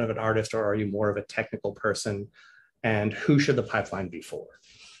more of an artist or are you more of a technical person? And who should the pipeline be for?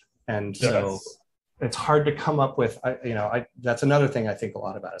 And so it's hard to come up with, that's another thing I think a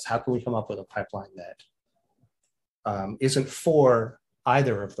lot about is how can we come up with a pipeline that isn't for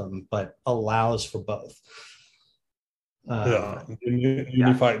either of them, but allows for both.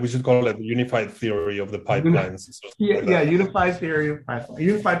 Unified. We should call it the unified theory of the pipelines. Unified theory of pipeline.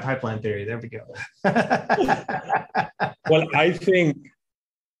 Unified pipeline theory. There we go. Well, I think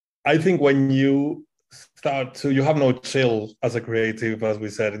when you start to, you have no chill as a creative, as we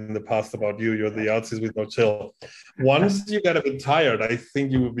said in the past about you're the artist with no chill. Once you get a bit tired, I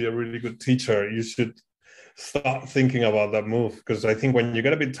think you will be a really good teacher. You should start thinking about that move, because I think when you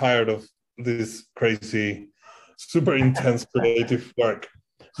get a bit tired of this crazy, super intense creative work,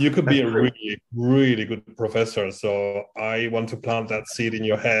 you could be a really, really good professor. So I want to plant that seed in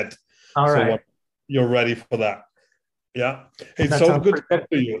your head. All right. You're ready for that. Yeah. It's so good to talk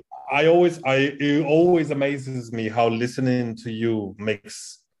to you. It always amazes me how listening to you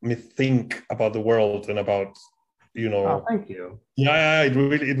makes me think about the world and about, Oh, thank you. Yeah, it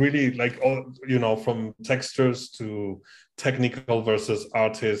really like, from textures to technical versus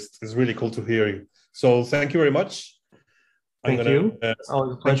artist. It's really cool to hear you. So thank you very much. Thank you.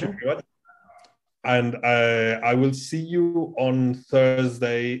 Always a pleasure. And I will see you on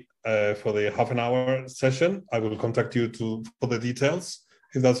Thursday for the half an hour session. I will contact you for the details,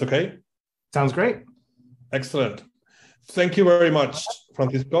 if that's okay. Sounds great. Excellent. Thank you very much,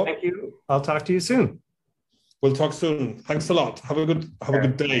 Francisco. Thank you. I'll talk to you soon. We'll talk soon. Thanks a lot. Have a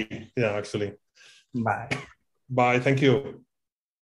good day. Yeah, actually. Bye. Bye. Thank you.